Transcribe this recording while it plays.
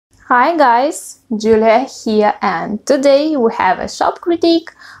Hi guys, Julia here, and today we have a shop critique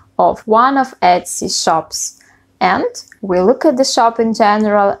of one of Etsy's shops, and we look at the shop in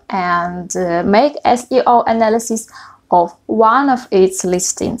general and make SEO analysis of one of its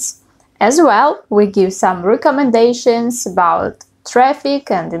listings. As well, we give some recommendations about traffic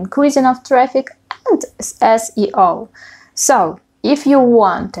and increasing of traffic and SEO. So, if you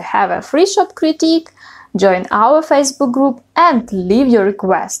want to have a free shop critique, join our Facebook group and leave your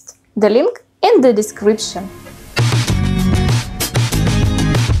request. The link in the description.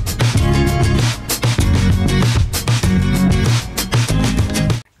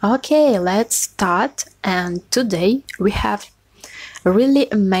 Okay, let's start. And today we have a really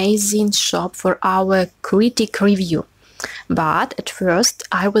amazing shop for our critic review. But at first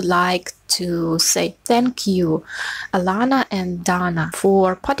I would like to say thank you, Alana and Dana,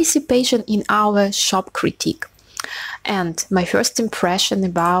 for participation in our shop critique. And my first impression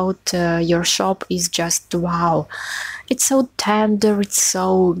about your shop is just wow. It's so tender, it's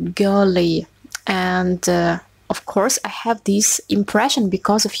so girly, and of course I have this impression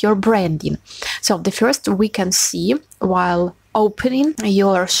because of your branding. So the first we can see while opening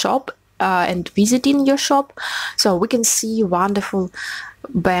your shop and visiting your shop, so we can see wonderful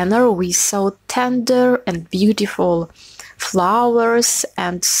banner with so tender and beautiful flowers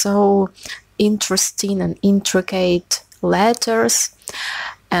and so interesting and intricate letters,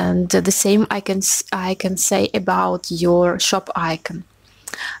 and the same I can say about your shop icon.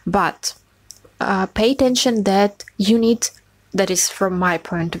 But pay attention that you need, that is from my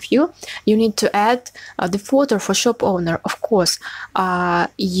point of view, you need to add the footer for shop owner. Of course,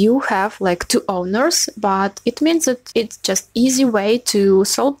 you have like two owners, but it means that it's just easy way to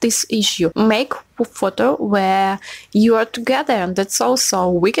solve this issue. Make a photo where you are together, and that's also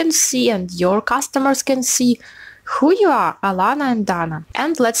we can see and your customers can see who you are, Alana and Dana.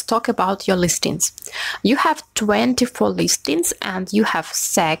 And let's talk about your listings. You have 24 listings and you have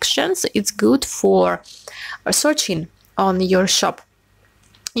sections. It's good for searching on your shop.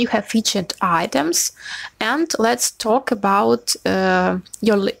 You have featured items, and let's talk about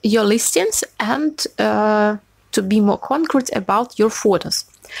your listings and to be more concrete about your photos.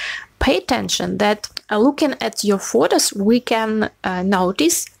 Pay attention that looking at your photos we can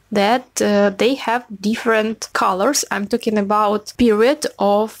notice that they have different colors. I'm talking about period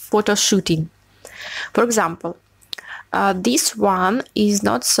of photo shooting. For example, this one is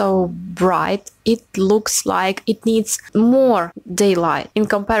not so bright. It looks like it needs more daylight in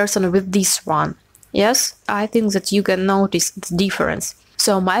comparison with this one. Yes, I think that you can notice the difference.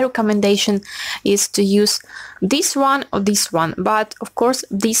 So my recommendation is to use this one or this one, but of course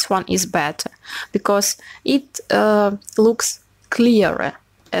this one is better because it looks clearer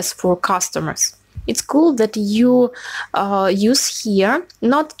as for customers. It's cool that you use here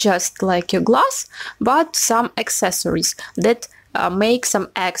not just like your glass, but some accessories that make some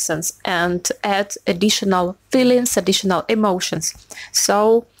accents and add additional feelings, additional emotions.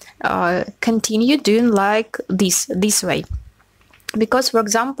 So continue doing like this way. Because, for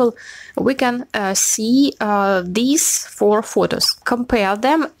example, we can see these 4 photos, compare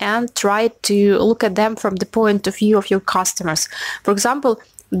them and try to look at them from the point of view of your customers. For example,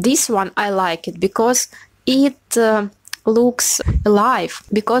 this one I like it because it looks alive,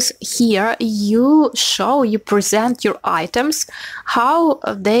 because here you present your items, how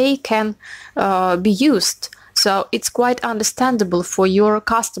they can be used. So it's quite understandable for your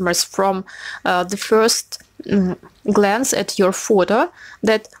customers from the first glance at your photo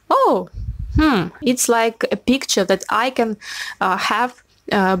that, oh, it's like a picture that I can have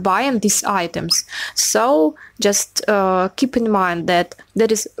buying these items. So just keep in mind that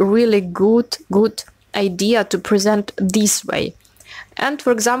that is really good idea to present this way. And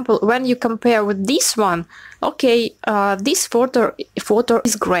for example, when you compare with this one, okay, this photo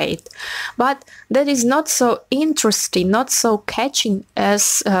is great, but that is not so interesting, not so catching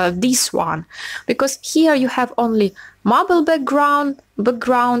as this one, because here you have only marble background,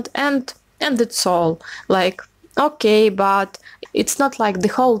 and that's all. Like, okay, but it's not like the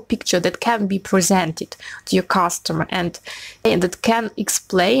whole picture that can be presented to your customer and that can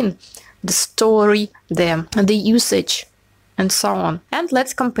explain the story, the usage, and so on. And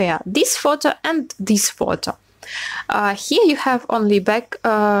let's compare this photo and this photo. Here you have only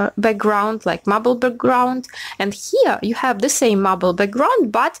background, like marble background, and here you have the same marble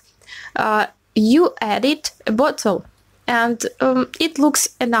background, but you added a bottle, and it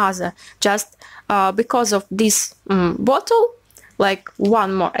looks another, just because of this bottle, like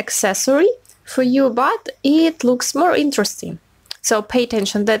one more accessory for you, but it looks more interesting. So pay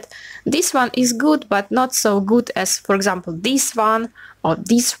attention that this one is good, but not so good as, for example, this one or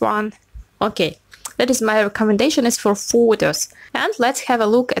this one. Okay, that is my recommendation is for photos. And let's have a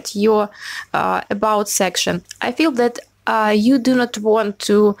look at your about section. I feel that you do not want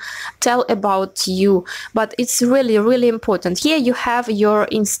to tell about you, but it's really important. Here you have your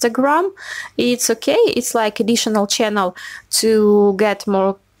Instagram. It's okay, it's like additional channel to get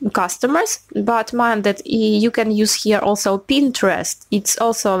more customers, but mind that you can use here also Pinterest. It's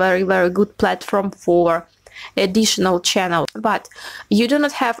also a very good platform for additional channel, but you do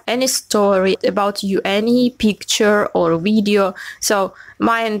not have any story about you, any picture or video. So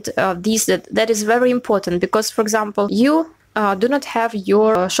mind this, that is very important, because for example you do not have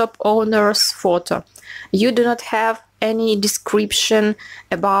your shop owner's photo, you do not have any description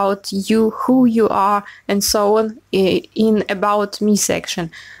about you, who you are, and so on in about me section.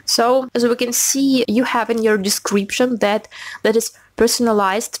 So as we can see, you have in your description that is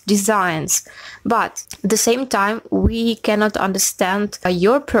personalized designs, but at the same time we cannot understand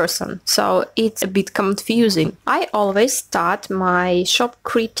your person, so it's a bit confusing. I always start my shop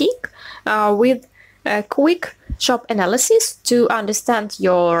critique with a quick shop analysis to understand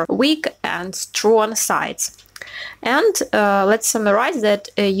your weak and strong sides. And let's summarize that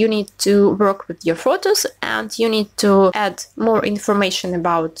you need to work with your photos, and you need to add more information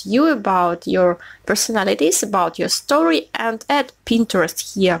about you, about your personalities, about your story, and add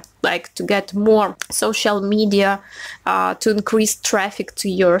Pinterest here, like to get more social media to increase traffic to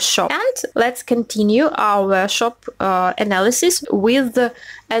your shop. And let's continue our shop analysis with the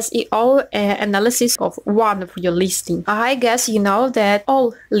SEO analysis of one of your listings. I guess you know that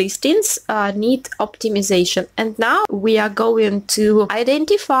all listings need optimization, and now we are going to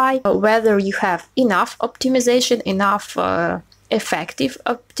identify whether you have enough optimization, enough effective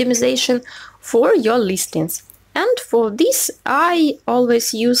optimization for your listings. And for this I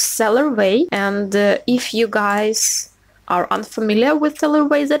always use SellerWay, and if you guys are unfamiliar with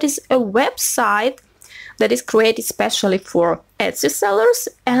SellerWay, that is a website that is created especially for Etsy sellers,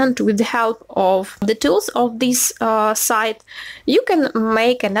 and with the help of the tools of this site you can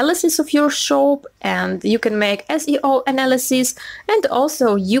make analysis of your shop, and you can make SEO analysis, and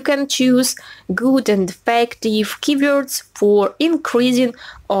also you can choose good and effective keywords for increasing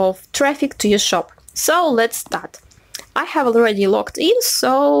of traffic to your shop. So let's start. I have already logged in,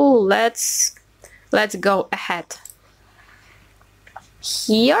 so let's go ahead.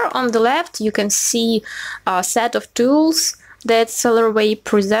 Here on the left you can see a set of tools that SellerWay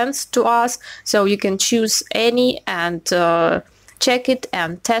presents to us, so you can choose any and check it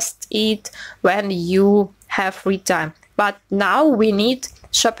and test it when you have free time. But now we need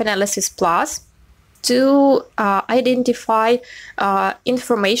Shop Analysis Plus to identify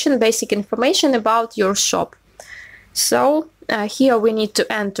information, basic information about your shop. So here we need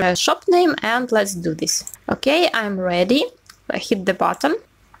to enter a shop name, and let's do this. Okay, I'm ready. I hit the button.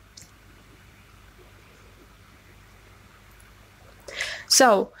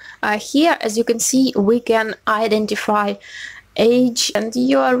 So here, as you can see, we can identify age, and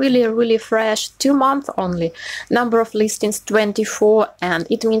you are really fresh, 2 months only. Number of listings 24, and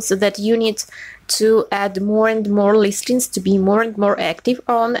it means that you need to add more and more listings to be more and more active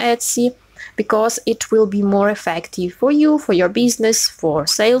on Etsy, because it will be more effective for you, for your business, for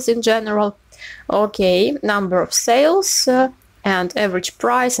sales in general. Okay, number of sales and average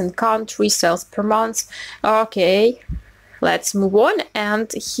price and country, sales per month. Okay, let's move on,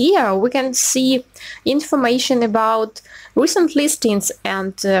 and here we can see information about recent listings,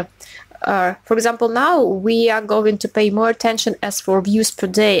 and for example, now we are going to pay more attention as for views per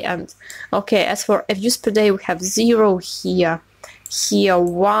day. And okay, as for views per day we have 0 here,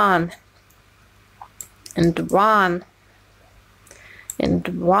 1 and 1 and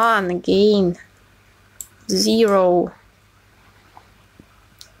 1 again, 0,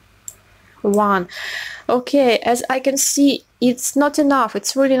 1. Okay, as I can see, it's not enough,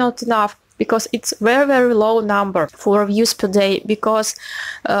 it's really not enough, because it's very low number for views per day, because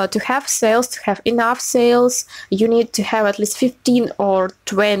to have sales, to have enough sales, you need to have at least 15 or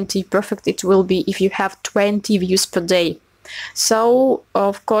 20. Perfect it will be if you have 20 views per day. So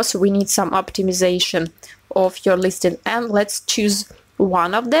of course we need some optimization of your listing, and let's choose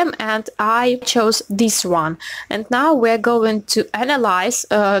one of them, and I chose this one. And now we're going to analyze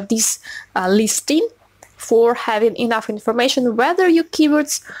this listing for having enough information whether your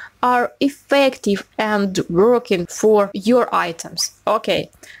keywords are effective and working for your items. Okay,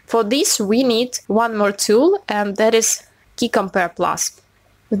 for this we need one more tool, and that is Key Compare Plus.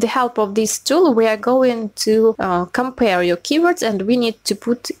 With the help of this tool we are going to compare your keywords, and we need to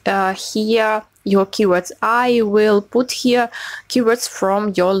put here your keywords. I will put here keywords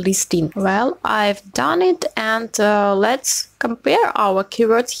from your listing. Well, I've done it, and let's compare our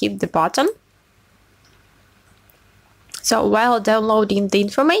keywords. Hit the button. So while downloading the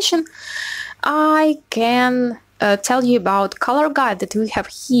information, I can tell you about color guide that we have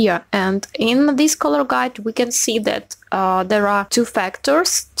here. And in this color guide, we can see that there are two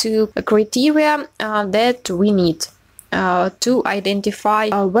factors, two criteria that we need to identify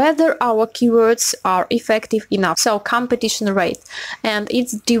whether our keywords are effective enough. So competition rate, and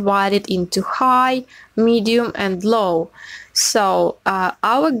it's divided into high, medium and low. So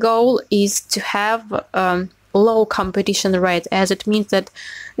our goal is to have low competition rate, as it means that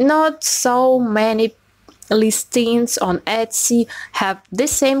not so many listings on Etsy have the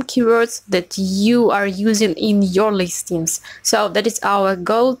same keywords that you are using in your listings. So that is our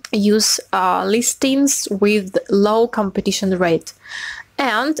goal. Use listings with low competition rate.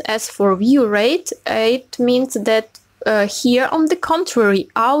 And as for view rate, it means that here, on the contrary,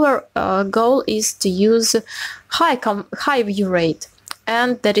 our goal is to use high view rate.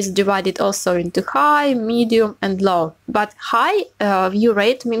 And that is divided also into high, medium and low. But high view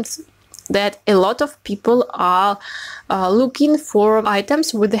rate means that a lot of people are looking for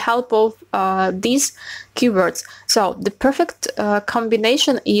items with the help of these keywords. So the perfect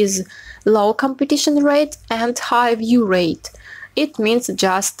combination is low competition rate and high view rate. It means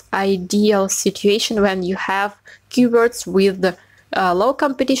just ideal situation when you have keywords with the low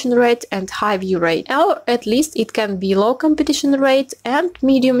competition rate and high view rate, or at least it can be low competition rate and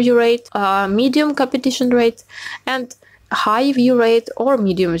medium view rate, medium competition rate and high view rate or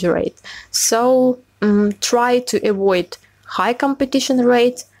medium view rate. So try to avoid high competition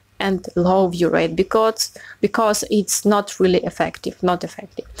rate and low view rate because it's not really effective,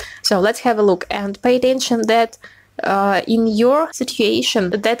 So let's have a look and pay attention that in your situation,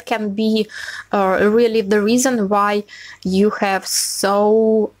 that can be really the reason why you have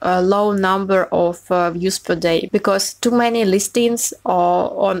so low number of views per day, because too many listings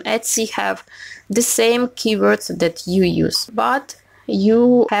on Etsy have the same keywords that you use, but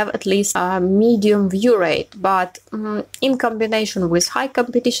you have at least a medium view rate, but in combination with high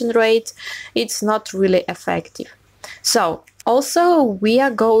competition rate, it's not really effective. So also, we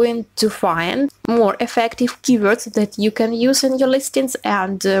are going to find more effective keywords that you can use in your listings,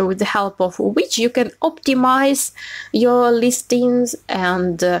 and with the help of which you can optimize your listings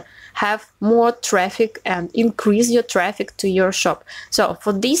and have more traffic and increase your traffic to your shop. So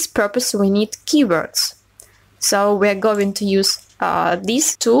for this purpose, we need keywords. So we're going to use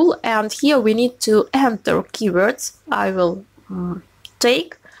this tool, and here we need to enter keywords. I will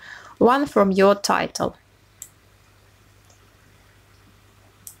take one from your title.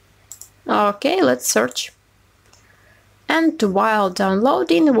 Okay, let's search. And while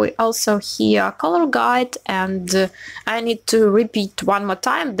downloading, we also hear color guide, and I need to repeat one more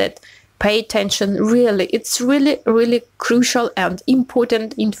time that pay attention. Really, it's really crucial and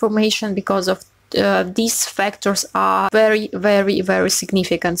important information, because of these factors are very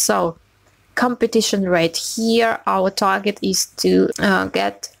significant. So competition rate, here our target is to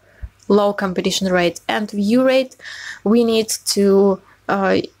get low competition rate, and view rate, we need to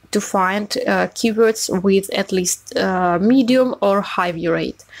find keywords with at least medium or high view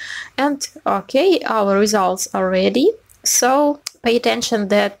rate. And okay, our results are ready. So pay attention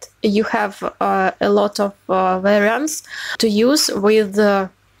that you have a lot of variants to use with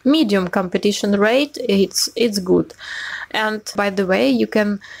medium competition rate. It's good. And by the way, you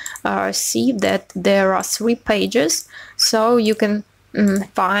can see that there are 3 pages, so you can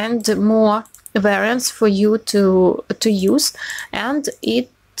find more variants for you to use, and it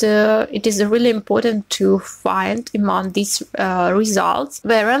is really important to find among these results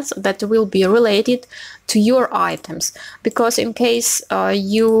variants that will be related to your items, because in case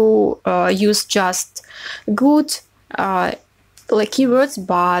you use just good keywords,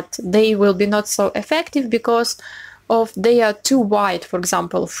 but they will be not so effective because of they are too wide, for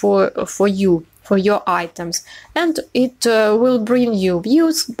example, for your items, and it will bring you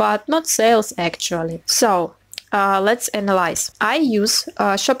views but not sales actually. So let's analyze. I use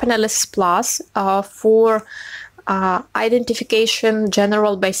Shop Analysis Plus for identification,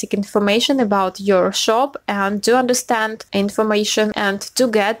 general basic information about your shop, and to understand information and to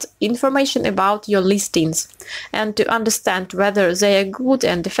get information about your listings, and to understand whether they are good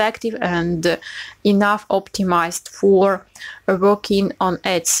and effective and enough optimized for working on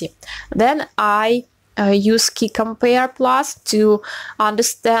Etsy. Then I use Key Compare Plus to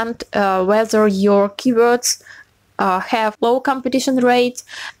understand whether your keywords have low competition rate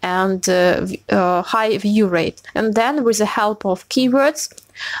and high view rate. And then with the help of keywords,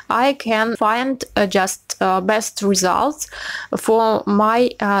 I can find just best results for my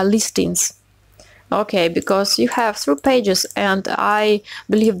listings. Okay, because you have 3 pages, and I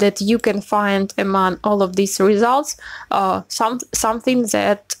believe that you can find among all of these results something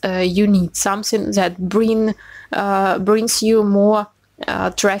that you need, something that brings you more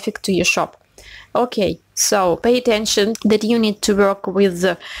traffic to your shop. Okay, so pay attention that you need to work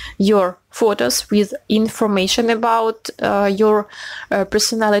with your photos, with information about your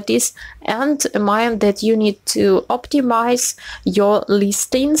personalities, and mind that you need to optimize your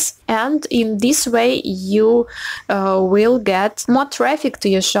listings, and in this way you will get more traffic to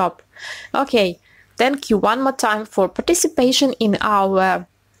your shop. Okay, thank you one more time for participation in our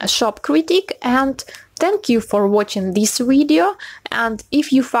shop critic, and thank you for watching this video. And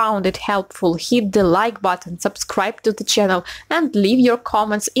if you found it helpful, hit the like button, subscribe to the channel, and leave your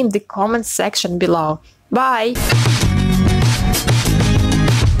comments in the comment section below. Bye!